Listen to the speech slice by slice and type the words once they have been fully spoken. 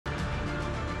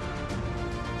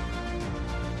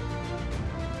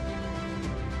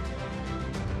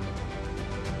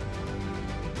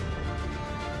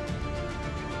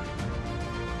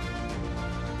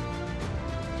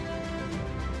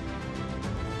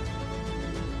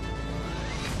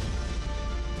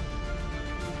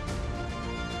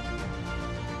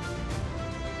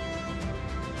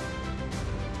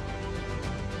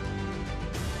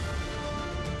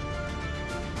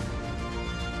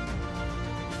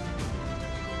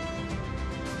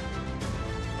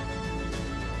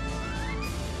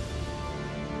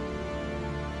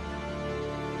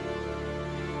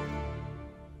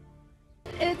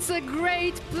a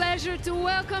great pleasure to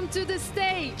welcome to the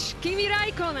stage Kimi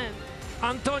Raikkonen,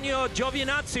 Antonio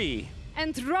Giovinazzi,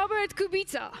 and Robert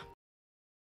Kubica.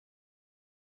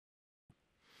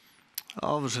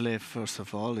 Obviously, first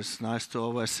of all, it's nice to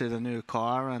always see the new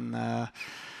car, and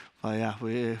well, yeah,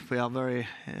 we are very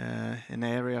in the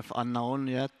area of unknown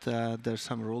yet. There's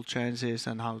some rule changes,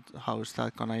 and how is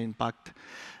that going to impact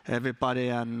everybody,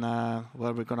 and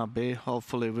where we're going to be.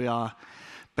 Hopefully, we are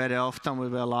better off than we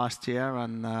were last year,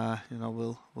 and you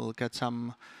know, we'll get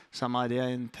some idea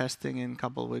in testing in a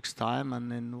couple of weeks' time,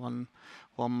 and in one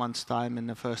month's time in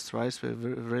the first race, we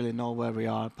really know where we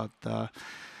are. But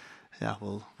yeah,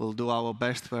 we'll do our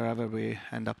best wherever we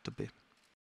end up to be.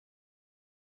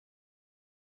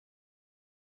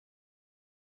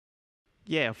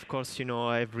 Yeah, of course, you know,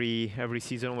 every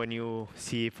season when you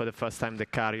see for the first time the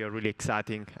car, you're really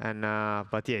exciting. And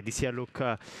but yeah, this year look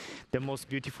the most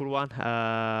beautiful one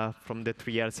from the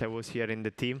 3 years I was here in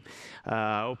the team.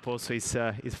 Hope also is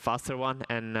faster one,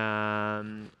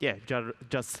 and yeah,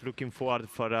 just looking forward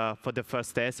for the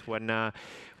first test when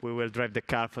we will drive the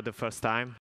car for the first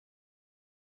time.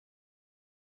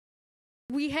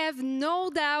 We have no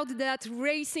doubt that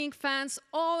racing fans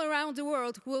all around the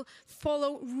world will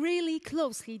follow really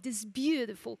closely this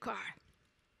beautiful car.